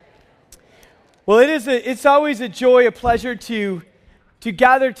Well, it's always a joy, a pleasure to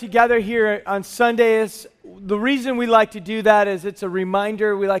gather together here on Sundays. The reason we like to do that is it's a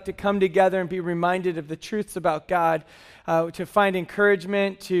reminder. We like to come together and be reminded of the truths about God, to find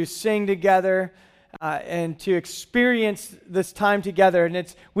encouragement, to sing together, and to experience this time together.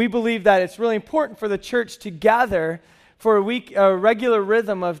 And we believe that it's really important for the church to gather for a regular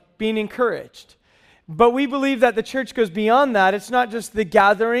rhythm of being encouraged. But we believe that the church goes beyond that. It's not just the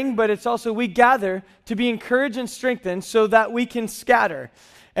gathering, but it's also we gather to be encouraged and strengthened so that we can scatter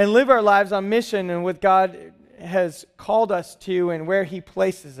and live our lives on mission and what God has called us to and where He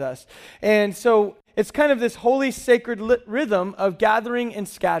places us. And so it's kind of this holy, sacred rhythm of gathering and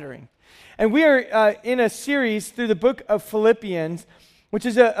scattering. And we are in a series through the book of Philippians, which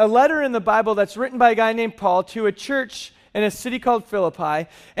is a letter in the Bible that's written by a guy named Paul to a church in a city called Philippi,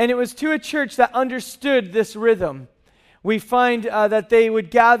 and it was to a church that understood this rhythm. We find that they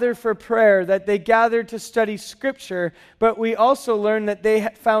would gather for prayer, that they gathered to study Scripture, but we also learn that they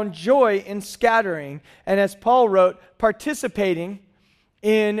found joy in scattering, and as Paul wrote, participating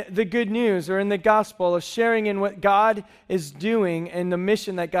in the good news or in the gospel of sharing in what God is doing and the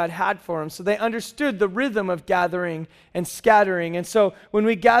mission that God had for them. So they understood the rhythm of gathering and scattering. And so when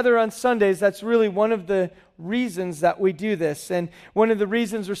we gather on Sundays, that's really one of the reasons that we do this. And one of the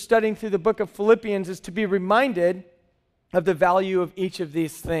reasons we're studying through the book of Philippians is to be reminded of the value of each of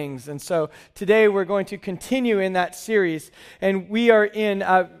these things. And so today we're going to continue in that series, and we are in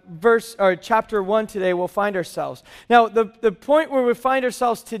chapter 1 today. We'll find ourselves. Now, the point where we find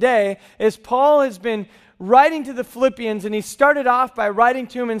ourselves today is Paul has been writing to the Philippians, and he started off by writing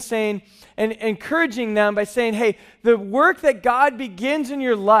to them and saying, and encouraging them by saying, hey, the work that God begins in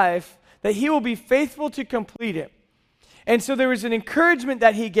your life, that He will be faithful to complete it. And so there was an encouragement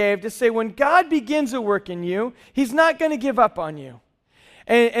that he gave to say, when God begins a work in you, He's not going to give up on you.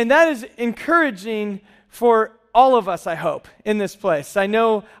 And that is encouraging for all of us, I hope, in this place. I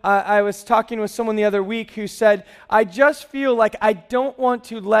know I was talking with someone the other week who said, I just feel like I don't want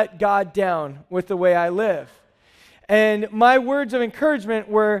to let God down with the way I live. And my words of encouragement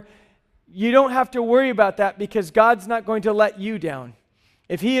were, you don't have to worry about that because God's not going to let you down.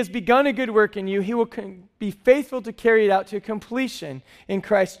 If He has begun a good work in you, He will be faithful to carry it out to completion in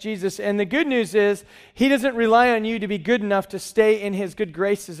Christ Jesus. And the good news is, He doesn't rely on you to be good enough to stay in His good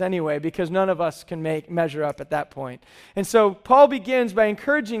graces anyway, because none of us can measure up at that point. And so Paul begins by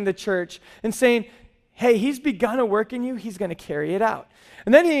encouraging the church and saying, hey, He's begun a work in you, He's going to carry it out.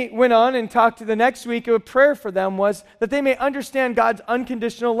 And then he went on and talked to the next week, a prayer for them was that they may understand God's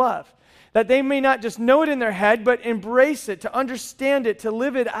unconditional love. That they may not just know it in their head, but embrace it, to understand it, to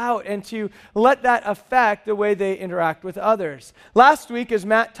live it out, and to let that affect the way they interact with others. Last week, as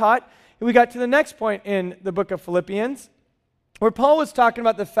Matt taught, we got to the next point in the book of Philippians, where Paul was talking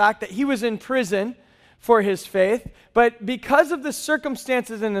about the fact that he was in prison for his faith, but because of the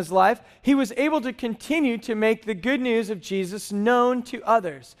circumstances in his life, he was able to continue to make the good news of Jesus known to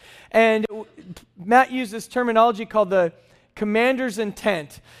others. And Matt used this terminology called the commander's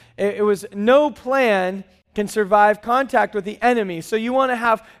intent. It was no plan can survive contact with the enemy. So you want to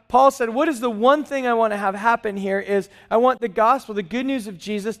have, Paul said, what is the one thing I want to have happen here is I want the gospel, the good news of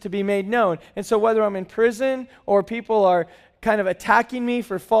Jesus to be made known. And so whether I'm in prison or people are kind of attacking me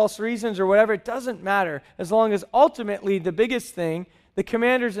for false reasons or whatever, it doesn't matter. As long as ultimately the biggest thing, the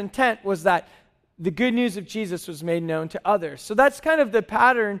commander's intent was that the good news of Jesus was made known to others. So that's kind of the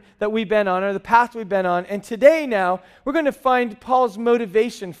pattern that we've been on, or the path we've been on. And today now, we're going to find Paul's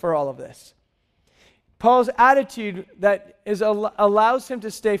motivation for all of this. Paul's attitude that allows him to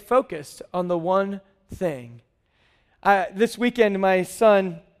stay focused on the one thing. This weekend, my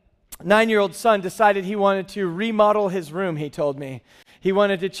son, 9-year-old son, decided he wanted to remodel his room, he told me. He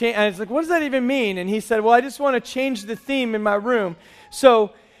wanted to change, and I was like, what does that even mean? And he said, well, I just want to change the theme in my room.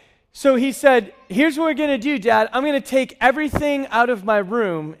 So he said, here's what we're going to do, Dad. I'm going to take everything out of my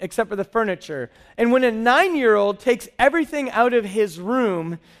room except for the furniture. And when a 9-year-old takes everything out of his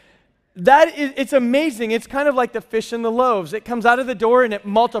room, it's amazing. It's kind of like the fish and the loaves. It comes out of the door and it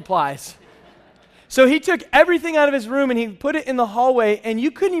multiplies. So he took everything out of his room and he put it in the hallway, and you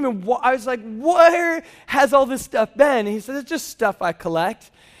couldn't even, I was like, where has all this stuff been? And he said, it's just stuff I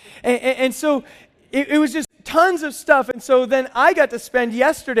collect. And so it was just tons of stuff. And so then I got to spend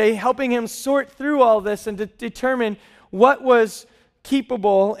yesterday helping him sort through all this and to determine what was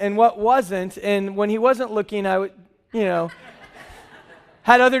keepable and what wasn't. And when he wasn't looking, I would,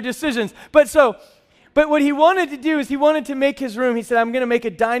 had other decisions. But what he wanted to do is he wanted to make his room, he said, I'm going to make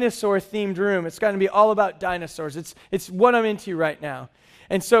a dinosaur-themed room. It's going to be all about dinosaurs. It's what I'm into right now.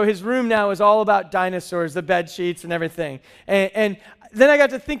 And so his room now is all about dinosaurs, the bed sheets and everything. And then I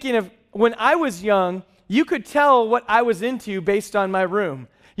got to thinking of when I was young, you could tell what I was into based on my room.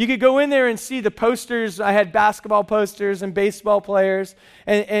 You could go in there and see the posters. I had basketball posters and baseball players.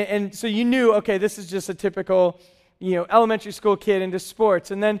 And so you knew, okay, this is just a typical, elementary school kid into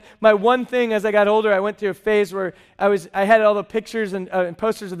sports. And then my one thing as I got older, I went through a phase where I had all the pictures and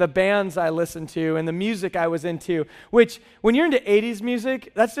posters of the bands I listened to and the music I was into, which when you're into 80s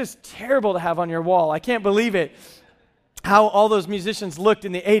music, that's just terrible to have on your wall. I can't believe it, how all those musicians looked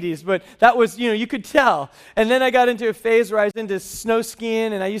in the 80s, but that was, you could tell. And then I got into a phase where I was into snow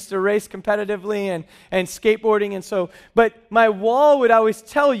skiing, and I used to race competitively and skateboarding, but my wall would always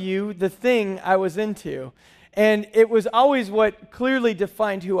tell you the thing I was into, and it was always what clearly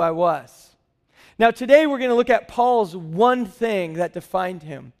defined who I was. Now today we're going to look at Paul's one thing that defined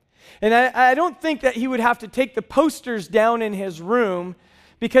him, and I don't think that he would have to take the posters down in his room,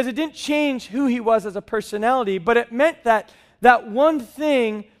 because it didn't change who he was as a personality, but it meant that that one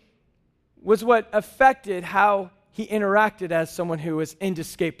thing was what affected how he interacted as someone who was into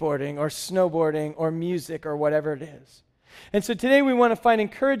skateboarding or snowboarding or music or whatever it is. And so today we want to find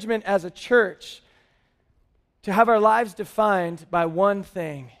encouragement as a church to have our lives defined by one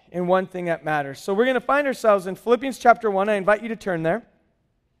thing and one thing that matters. So we're going to find ourselves in Philippians chapter 1. I invite you to turn there.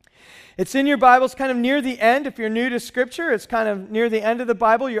 It's in your Bibles kind of near the end. If you're new to Scripture, it's kind of near the end of the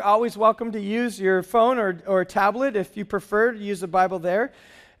Bible. You're always welcome to use your phone or tablet if you prefer to use the Bible there.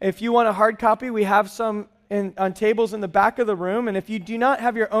 If you want a hard copy, we have some on tables in the back of the room. And if you do not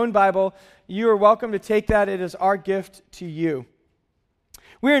have your own Bible, you are welcome to take that. It is our gift to you.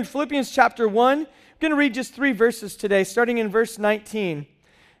 We're in Philippians chapter 1. I'm going to read just 3 verses today, starting in verse 19.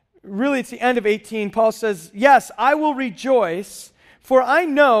 Really, it's the end of 18. Paul says, "Yes, I will rejoice, for I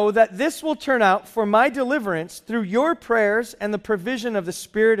know that this will turn out for my deliverance through your prayers and the provision of the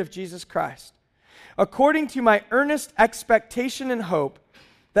Spirit of Jesus Christ, according to my earnest expectation and hope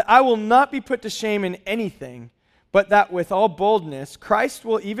that I will not be put to shame in anything, but that with all boldness Christ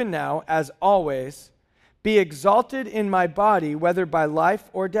will even now, as always, be exalted in my body, whether by life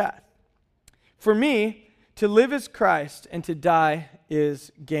or death. For me, to live is Christ, and to die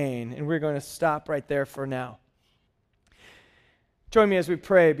is gain." And we're going to stop right there for now. Join me as we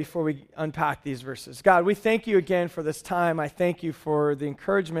pray before we unpack these verses. God, we thank you again for this time. I thank you for the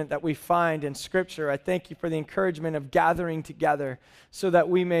encouragement that we find in Scripture. I thank you for the encouragement of gathering together so that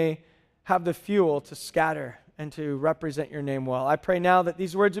we may have the fuel to scatter and to represent your name well. I pray now that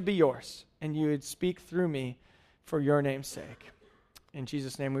these words would be yours and you would speak through me for your name's sake. In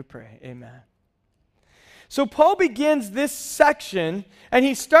Jesus' name we pray. Amen. So Paul begins this section and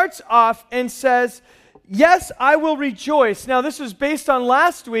he starts off and says, "Yes, I will rejoice." Now, this was based on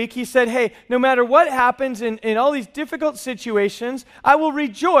last week. He said, hey, no matter what happens in all these difficult situations, I will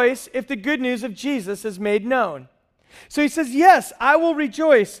rejoice if the good news of Jesus is made known. So he says, "Yes, I will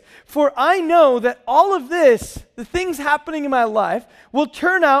rejoice, for I know that all of this, the things happening in my life, will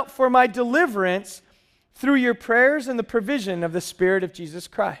turn out for my deliverance through your prayers and the provision of the Spirit of Jesus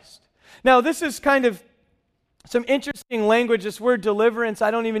Christ." Now, this is kind of some interesting language. This word deliverance,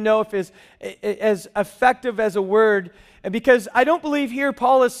 I don't even know if it's as effective as a word, because I don't believe here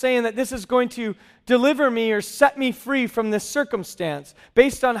Paul is saying that this is going to deliver me or set me free from this circumstance.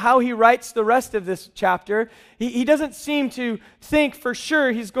 Based on how he writes the rest of this chapter, he doesn't seem to think for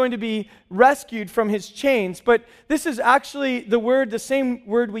sure he's going to be rescued from his chains, but this is actually the same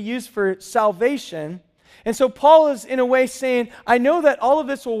word we use for salvation. And so Paul is in a way saying, I know that all of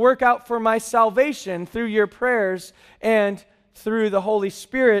this will work out for my salvation through your prayers and through the Holy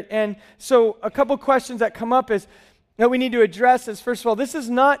Spirit. And so a couple questions that come up is that we need to address is, first of all, this is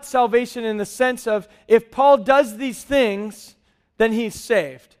not salvation in the sense of if Paul does these things, then he's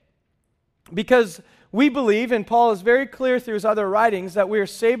saved. Because we believe, and Paul is very clear through his other writings, that we are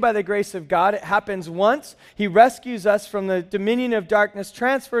saved by the grace of God. It happens once. He rescues us from the dominion of darkness,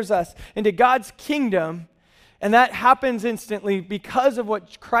 transfers us into God's kingdom, and that happens instantly because of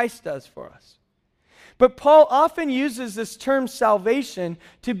what Christ does for us. But Paul often uses this term salvation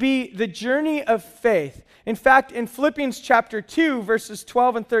to be the journey of faith. In fact, in Philippians chapter 2, verses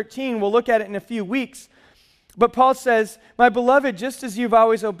 12 and 13, we'll look at it in a few weeks, but Paul says, "My beloved, just as you've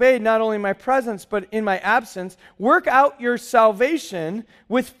always obeyed, not only in my presence, but in my absence, work out your salvation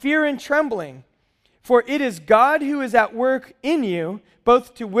with fear and trembling. For it is God who is at work in you,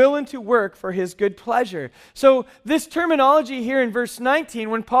 both to will and to work for his good pleasure." So this terminology here in verse 19,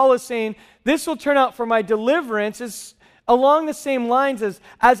 when Paul is saying, this will turn out for my deliverance, is along the same lines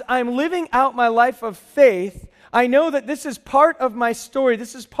as I'm living out my life of faith, I know that this is part of my story.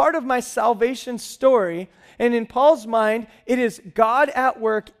 This is part of my salvation story. And in Paul's mind, it is God at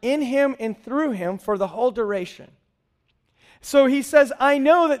work in him and through him for the whole duration. So he says, I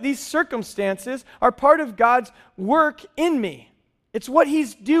know that these circumstances are part of God's work in me. It's what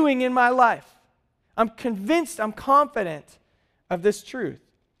he's doing in my life. I'm convinced, I'm confident of this truth.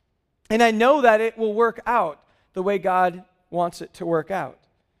 And I know that it will work out the way God wants it to work out.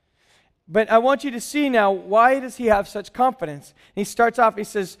 But I want you to see now, why does he have such confidence? And he starts off, he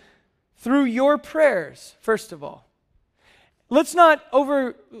says, through your prayers, first of all. Let's not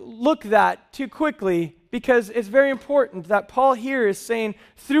overlook that too quickly, because it's very important that Paul here is saying,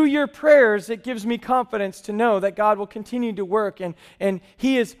 through your prayers, it gives me confidence to know that God will continue to work, and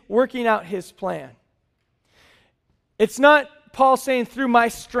he is working out his plan. It's not Paul saying through my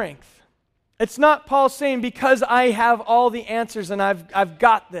strength. It's not Paul saying because I have all the answers and I've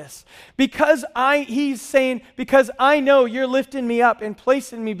got this. He's saying because I know you're lifting me up and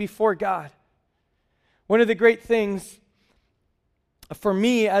placing me before God. One of the great things for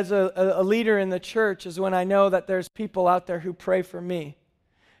me as a leader in the church is when I know that there's people out there who pray for me.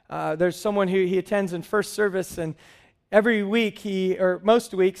 There's someone who he attends in first service, and every week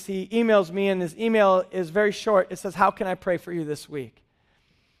most weeks he emails me, and his email is very short. It says, how can I pray for you this week?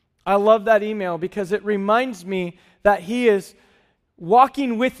 I love that email because it reminds me that he is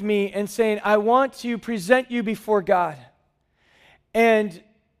walking with me and saying, I want to present you before God. And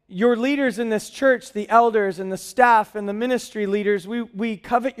your leaders in this church, the elders and the staff and the ministry leaders, we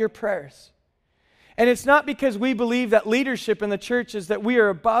covet your prayers. And it's not because we believe that leadership in the church is that we are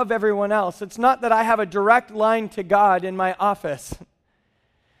above everyone else. It's not that I have a direct line to God in my office.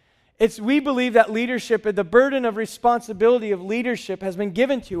 We believe that leadership, the burden of responsibility of leadership has been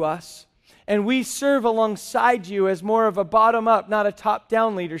given to us, and we serve alongside you as more of a bottom-up, not a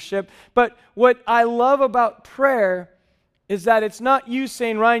top-down leadership. But what I love about prayer is that it's not you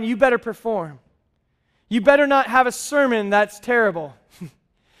saying, Ryan, you better perform. You better not have a sermon that's terrible.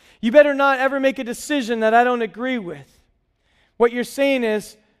 You better not ever make a decision that I don't agree with. What you're saying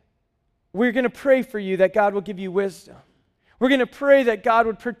is, we're going to pray for you that God will give you wisdom. We're going to pray that God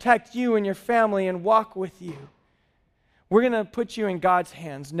would protect you and your family and walk with you. We're going to put you in God's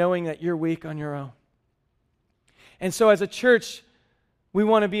hands, knowing that you're weak on your own. And so as a church, we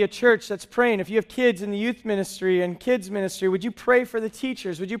want to be a church that's praying. If you have kids in the youth ministry and kids ministry, would you pray for the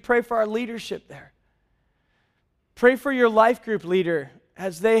teachers? Would you pray for our leadership there? Pray for your life group leader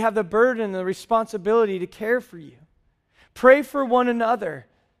as they have the burden and the responsibility to care for you. Pray for one another.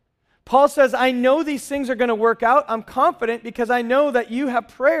 Paul says, I know these things are going to work out. I'm confident because I know that you have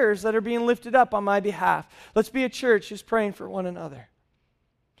prayers that are being lifted up on my behalf. Let's be a church who's praying for one another.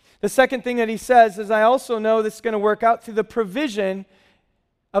 The second thing that he says is, I also know this is going to work out through the provision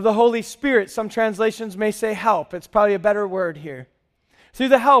of the Holy Spirit. Some translations may say help. It's probably a better word here. Through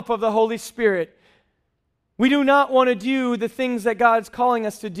the help of the Holy Spirit. We do not want to do the things that God's calling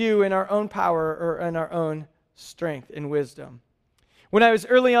us to do in our own power or in our own strength and wisdom. When I was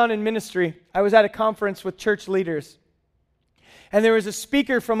early on in ministry, I was at a conference with church leaders. And there was a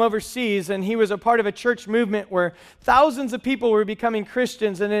speaker from overseas, and he was a part of a church movement where thousands of people were becoming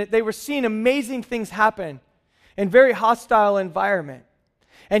Christians, and they were seeing amazing things happen in very hostile environment.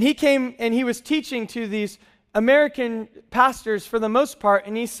 And he came and he was teaching to these American pastors for the most part,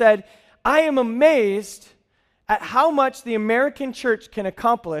 and he said, I am amazed at how much the American church can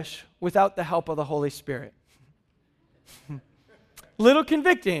accomplish without the help of the Holy Spirit. Little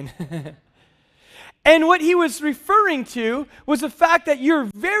convicting. And what he was referring to was the fact that you're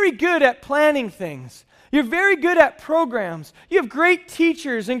very good at planning things. You're very good at programs. You have great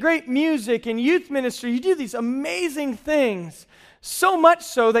teachers and great music and youth ministry. You do these amazing things, so much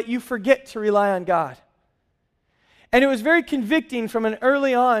so that you forget to rely on God. And it was very convicting from an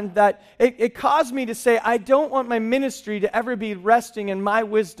early on that it caused me to say, I don't want my ministry to ever be resting in my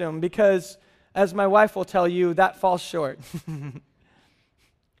wisdom because, as my wife will tell you, that falls short.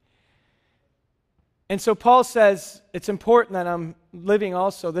 And so Paul says, it's important that I'm living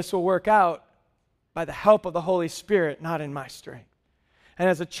also. This will work out by the help of the Holy Spirit, not in my strength. And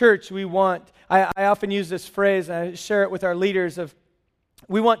as a church, I often use this phrase, and I share it with our leaders,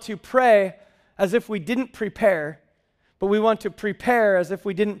 we want to pray as if we didn't prepare, but we want to prepare as if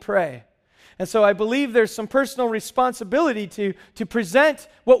we didn't pray. And so I believe there's some personal responsibility to present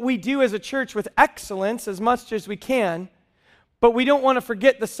what we do as a church with excellence as much as we can, but we don't want to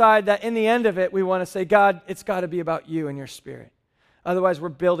forget the side that in the end of it, we want to say, God, it's got to be about you and your Spirit. Otherwise, we're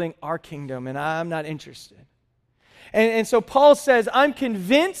building our kingdom, and I'm not interested. And so Paul says, I'm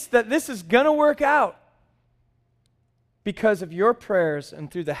convinced that this is going to work out because of your prayers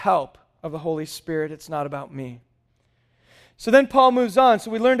and through the help of the Holy Spirit. It's not about me. So then Paul moves on.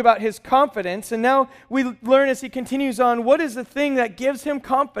 So we learned about his confidence, and now we learn as he continues on, what is the thing that gives him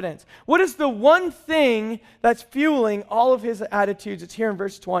confidence? What is the one thing that's fueling all of his attitudes? It's here in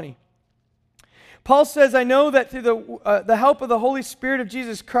verse 20. Paul says, I know that through the help of the Holy Spirit of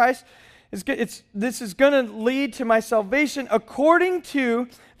Jesus Christ, this is going to lead to my salvation according to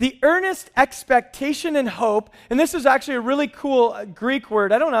the earnest expectation and hope. And this is actually a really cool Greek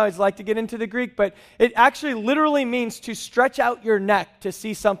word. I don't always like to get into the Greek, but it actually literally means to stretch out your neck to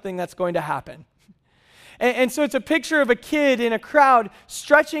see something that's going to happen. And so it's a picture of a kid in a crowd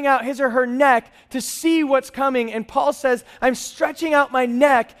stretching out his or her neck to see what's coming. And Paul says, I'm stretching out my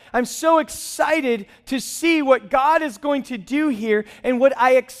neck. I'm so excited to see what God is going to do here. And what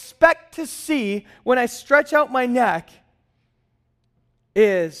I expect to see when I stretch out my neck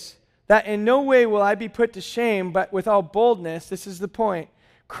is that in no way will I be put to shame, but with all boldness, this is the point,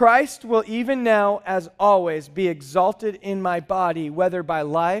 Christ will even now, as always, be exalted in my body, whether by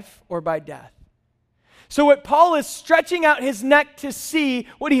life or by death. So what Paul is stretching out his neck to see,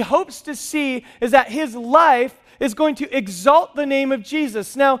 what he hopes to see, is that his life is going to exalt the name of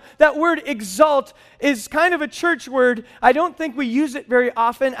Jesus. Now, that word exalt is kind of a church word. I don't think we use it very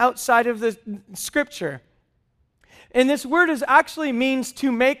often outside of the Scripture. And this word actually means to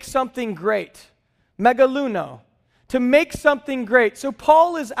make something great. Megaluno. To make something great. So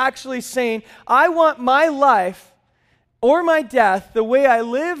Paul is actually saying, I want my life or my death, the way I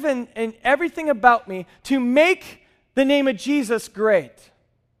live and everything about me, to make the name of Jesus great.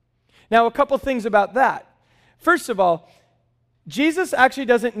 Now, a couple things about that. First of all, Jesus actually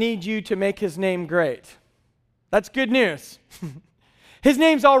doesn't need you to make his name great. That's good news. His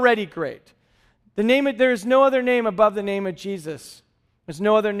name's already great. There is no other name above the name of Jesus. There's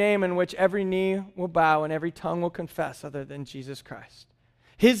no other name in which every knee will bow and every tongue will confess other than Jesus Christ.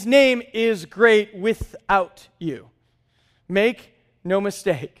 His name is great without you. Make no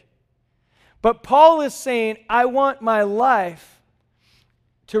mistake. But Paul is saying, I want my life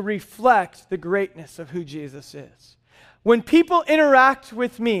to reflect the greatness of who Jesus is. When people interact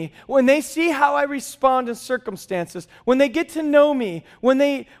with me, when they see how I respond in circumstances, when they get to know me, when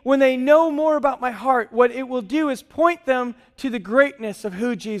they know more about my heart, what it will do is point them to the greatness of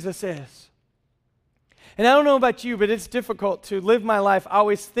who Jesus is. And I don't know about you, but it's difficult to live my life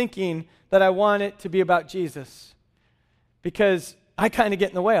always thinking that I want it to be about Jesus. Because I kind of get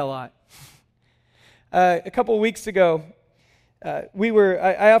in the way a lot. A couple of weeks ago,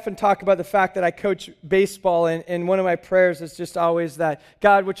 I often talk about the fact that I coach baseball, and one of my prayers is just always that,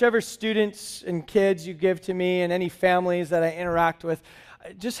 God, whichever students and kids you give to me and any families that I interact with,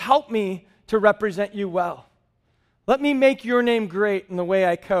 just help me to represent you well. Let me make your name great in the way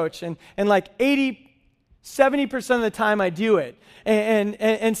I coach. And like 70% of the time I do it.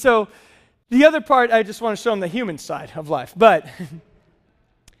 And so the other part, I just want to show them the human side of life. But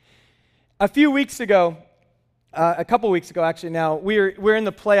a couple weeks ago actually now, we're in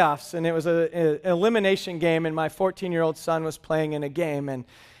the playoffs, and it was an elimination game, and my 14-year-old son was playing in a game,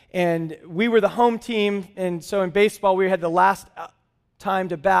 and we were the home team, and so in baseball, we had the last time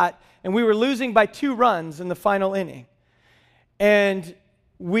to bat, and we were losing by 2 runs in the final inning. And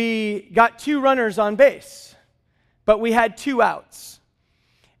we got 2 runners on base, but we had 2 outs.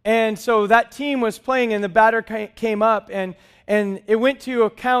 And so that team was playing, and the batter came up, and it went to a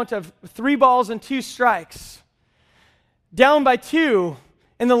count of 3 balls and 2 strikes. Down by 2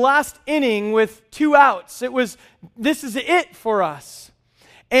 in the last inning with 2 outs. This is it for us.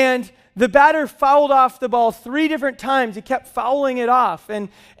 And the batter fouled off the ball 3 different times. He kept fouling it off. And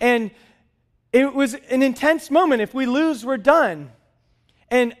it was an intense moment. If we lose, we're done.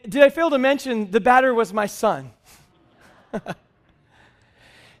 And did I fail to mention the batter was my son?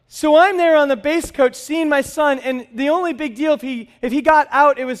 So I'm there on the base coach seeing my son, and the only big deal, if he got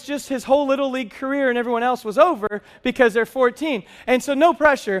out, it was just his whole Little League career, and everyone else was over because they're 14. And so no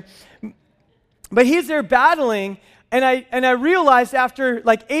pressure. But he's there battling, and I realized after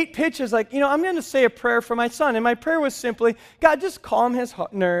like 8 pitches, I'm going to say a prayer for my son. And my prayer was simply, God, just calm his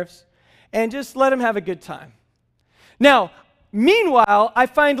nerves and just let him have a good time. Now, meanwhile, I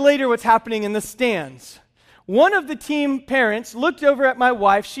find later what's happening in the stands. One of the team parents looked over at my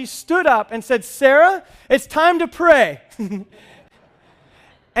wife. She stood up and said, Sarah, it's time to pray.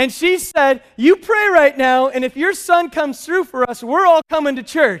 And she said, you pray right now, and if your son comes through for us, we're all coming to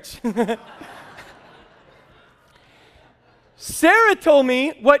church. Sarah told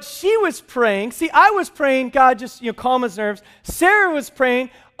me what she was praying. See, I was praying, God, just calm his nerves. Sarah was praying,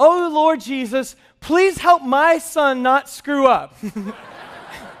 oh, Lord Jesus, please help my son not screw up.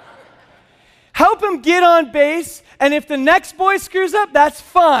 Help him get on base, and if the next boy screws up, that's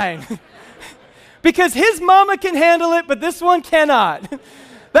fine. Because his mama can handle it, but this one cannot.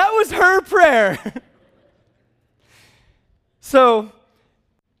 That was her prayer. So,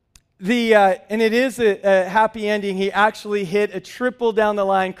 and it is a happy ending. He actually hit a triple down the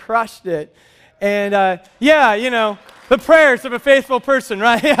line, crushed it. And the prayers of a faithful person,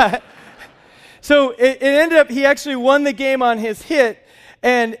 right? Yeah. So it ended up, he actually won the game on his hit.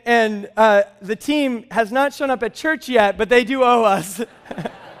 And the team has not shown up at church yet, but they do owe us.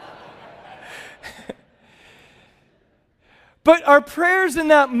 But our prayers in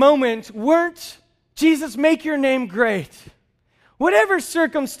that moment weren't, Jesus, make your name great. Whatever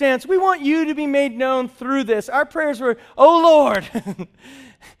circumstance, we want you to be made known through this. Our prayers were, oh Lord,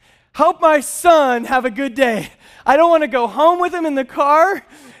 help my son have a good day. I don't want to go home with him in the car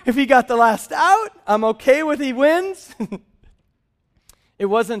if he got the last out. I'm okay with he wins. It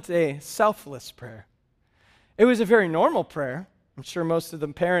wasn't a selfless prayer. It was a very normal prayer. I'm sure most of the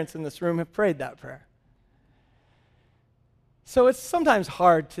parents in this room have prayed that prayer. So it's sometimes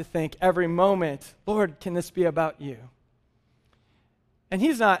hard to think every moment, Lord, can this be about you? And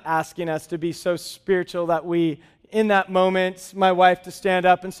he's not asking us to be so spiritual that we, in that moment, my wife to stand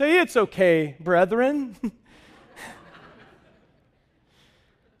up and say, it's okay, brethren.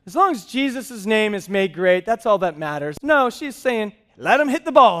 As long as Jesus' name is made great, that's all that matters. No, she's saying, let him hit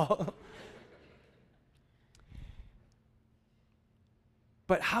the ball.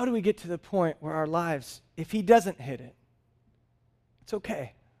 But how do we get to the point where our lives, if he doesn't hit it, it's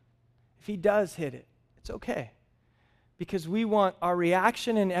okay. If he does hit it, it's okay. Because we want our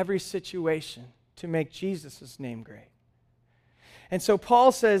reaction in every situation to make Jesus' name great. And so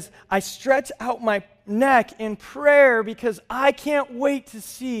Paul says, I stretch out my neck in prayer because I can't wait to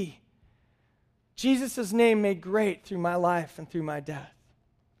see Jesus' name made great through my life and through my death.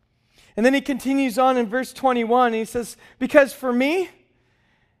 And then he continues on in verse 21, and he says, because for me,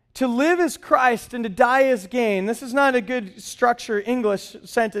 to live is Christ and to die is gain. This is not a good structure English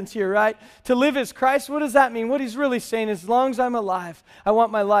sentence here, right? To live is Christ, what does that mean? What he's really saying is, as long as I'm alive, I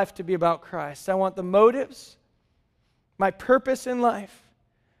want my life to be about Christ. I want the motives, my purpose in life.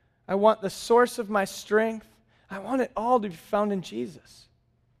 I want the source of my strength. I want it all to be found in Jesus.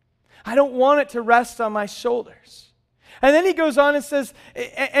 I don't want it to rest on my shoulders. And then he goes on and says,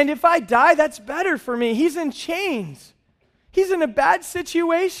 and if I die, that's better for me. He's in chains. He's in a bad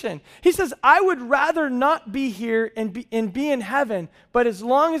situation. He says, I would rather not be here and be in heaven, but as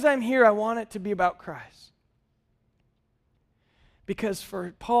long as I'm here, I want it to be about Christ. Because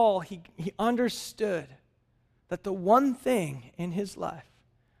for Paul, he understood that the one thing in his life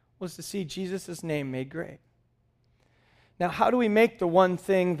was to see Jesus' name made great. Now, how do we make the one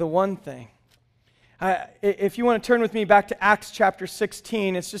thing the one thing? If you want to turn with me back to Acts chapter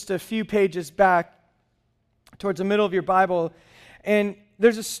 16, it's just a few pages back towards the middle of your Bible. And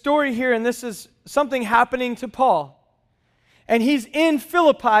there's a story here, and this is something happening to Paul. And he's in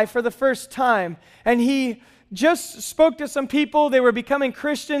Philippi for the first time, and he just spoke to some people. They were becoming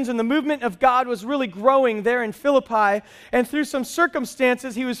Christians, and the movement of God was really growing there in Philippi. And through some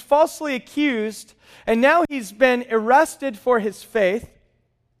circumstances, he was falsely accused, and now he's been arrested for his faith.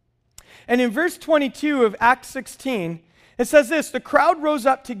 And in verse 22 of Acts 16, it says this, the crowd rose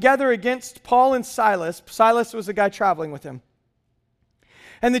up together against Paul and Silas. Silas was the guy traveling with him.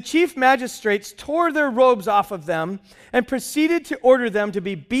 And the chief magistrates tore their robes off of them and proceeded to order them to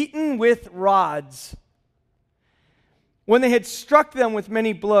be beaten with rods. When they had struck them with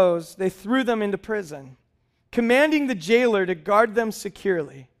many blows, they threw them into prison, commanding the jailer to guard them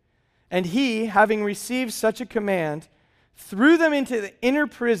securely. And he, having received such a command, threw them into the inner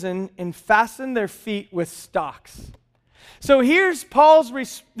prison and fastened their feet with stocks. So here's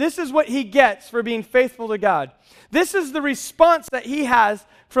this is what he gets for being faithful to God. This is the response that he has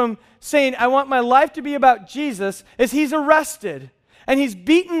from saying, I want my life to be about Jesus, is he's arrested and he's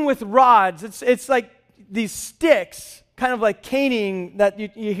beaten with rods. It's like these sticks, kind of like caning that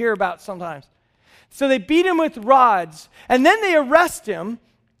you hear about sometimes. So they beat him with rods, and then they arrest him,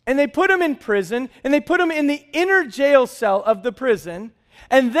 and they put him in prison, and they put him in the inner jail cell of the prison,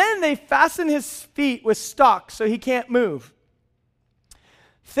 and then they fasten his feet with stocks so he can't move.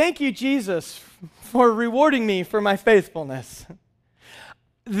 Thank you, Jesus, for rewarding me for my faithfulness.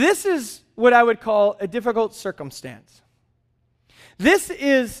 This is what I would call a difficult circumstance. This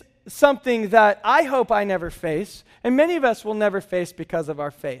is something that I hope I never face, and many of us will never face because of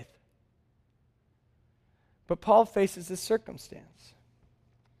our faith. But Paul faces this circumstance.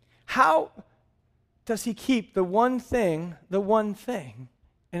 How does he keep the one thing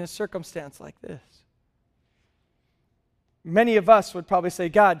in a circumstance like this? Many of us would probably say,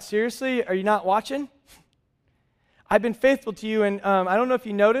 God, seriously, are you not watching? I've been faithful to you, and I don't know if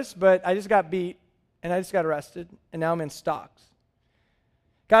you noticed, but I just got beat and I just got arrested, and now I'm in stocks.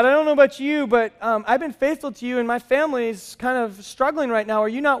 God, I don't know about you, but I've been faithful to you, and my family's kind of struggling right now. Are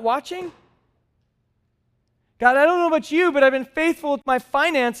you not watching? God, I don't know about you, but I've been faithful with my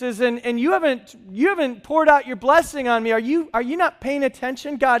finances, and you haven't poured out your blessing on me. Are you not paying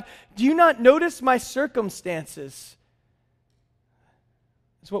attention? God, do you not notice my circumstances?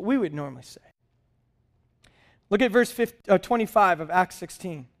 That's what we would normally say. Look at verse 25 of Acts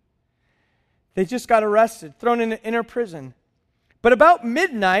 16. They just got arrested, thrown in an inner prison. But about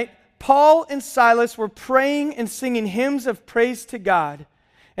midnight, Paul and Silas were praying and singing hymns of praise to God,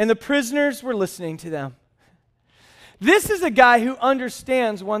 and the prisoners were listening to them. This is a guy who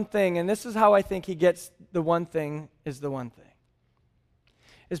understands one thing, and this is how I think he gets the one thing is the one thing.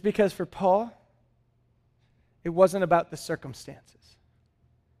 It's because for Paul, it wasn't about the circumstances.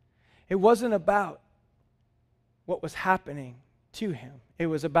 It wasn't about what was happening to him. It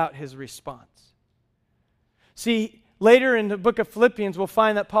was about his response. See, later in the book of Philippians, we'll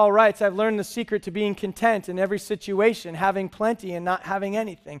find that Paul writes, I've learned the secret to being content in every situation, having plenty and not having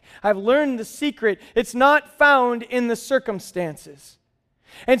anything. I've learned the secret. It's not found in the circumstances.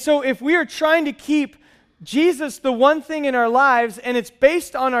 And so if we are trying to keep Jesus the one thing in our lives and it's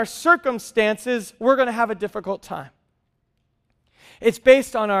based on our circumstances, we're going to have a difficult time. It's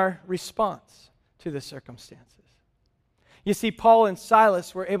based on our response to the circumstances. You see, Paul and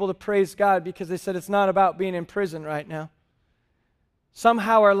Silas were able to praise God because they said it's not about being in prison right now.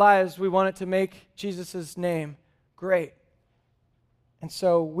 Somehow our lives, we want it to make Jesus' name great. And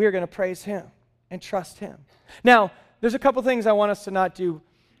so we're going to praise him and trust him. Now, there's a couple things I want us to not do.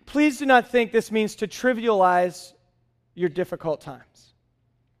 Please do not think this means to trivialize your difficult times.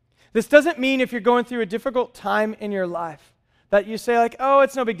 This doesn't mean if you're going through a difficult time in your life that you say like, oh,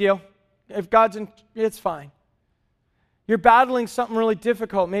 it's no big deal. If God's in, it's fine. You're battling something really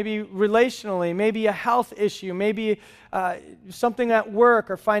difficult, maybe relationally, maybe a health issue, maybe something at work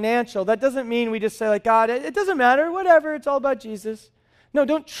or financial. That doesn't mean we just say like, God, it doesn't matter, whatever, it's all about Jesus. No,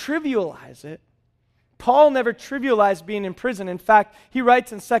 don't trivialize it. Paul never trivialized being in prison. In fact, he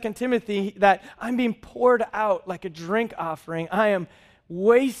writes in 2 Timothy that I'm being poured out like a drink offering. I am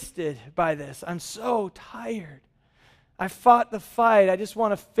wasted by this. I'm so tired. I fought the fight. I just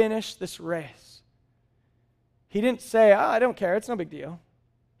want to finish this race. He didn't say, I don't care, it's no big deal.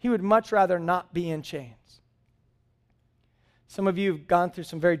 He would much rather not be in chains. Some of you have gone through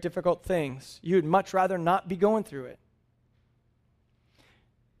some very difficult things. You would much rather not be going through it.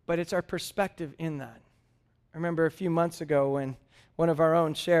 But it's our perspective in that. I remember a few months ago when one of our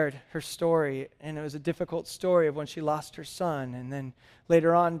own shared her story, and it was a difficult story of when she lost her son, and then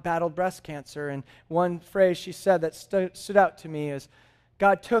later on battled breast cancer. And one phrase she said that stood out to me is,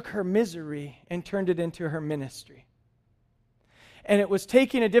 God took her misery and turned it into her ministry. And it was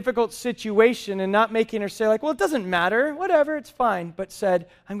taking a difficult situation and not making her say like, well, it doesn't matter, whatever, it's fine, but said,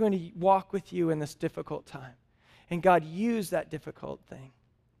 I'm going to walk with you in this difficult time. And God used that difficult thing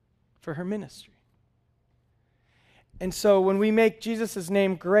for her ministry. And so when we make Jesus'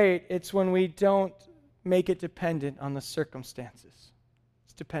 name great, it's when we don't make it dependent on the circumstances.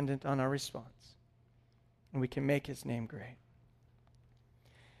 It's dependent on our response. And we can make his name great.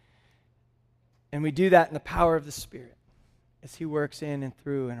 And we do that in the power of the Spirit as he works in and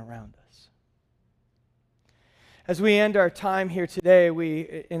through and around us. As we end our time here today,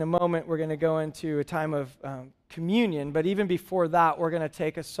 in a moment, we're going to go into a time of communion. But even before that, we're going to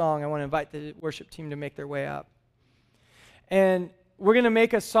take a song. I want to invite the worship team to make their way up. And we're going to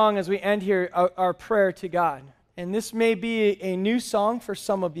make a song as we end here, our prayer to God. And this may be a new song for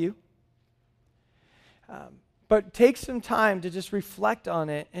some of you. But take some time to just reflect on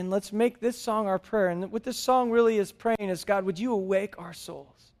it, and let's make this song our prayer. And what this song really is praying is, God, would you awake our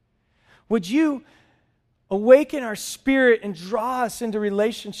souls? Would you awaken our spirit and draw us into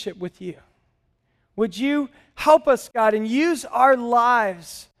relationship with you? Would you help us, God, and use our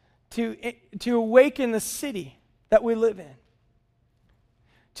lives to awaken the city that we live in?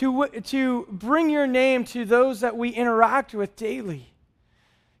 To bring your name to those that we interact with daily.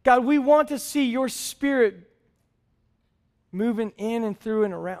 God, we want to see your Spirit moving in and through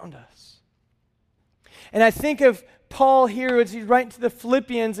and around us. And I think of Paul here as he's writing to the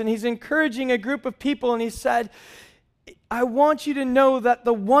Philippians, and he's encouraging a group of people, and he said, I want you to know that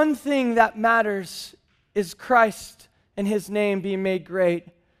the one thing that matters is Christ and his name being made great.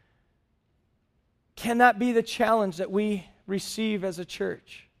 Can that be the challenge that we receive as a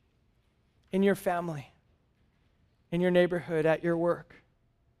church, in your family, in your neighborhood, at your work?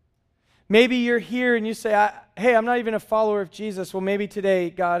 Maybe you're here and you say, hey, I'm not even a follower of Jesus. Well, maybe today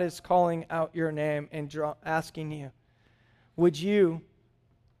God is calling out your name and asking you, would you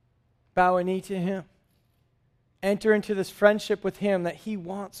Bow a knee to Him. Enter into this friendship with Him that He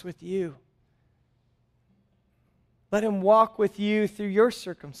wants with you. Let Him walk with you through your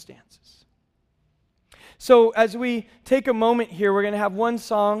circumstances. So as we take a moment here, we're going to have one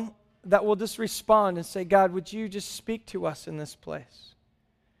song that will just respond and say, God, would you just speak to us in this place?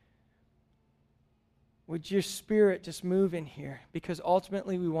 Would your Spirit just move in here? Because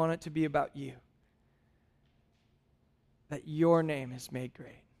ultimately we want it to be about you. That your name is made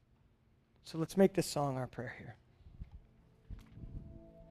great. So let's make this song our prayer here.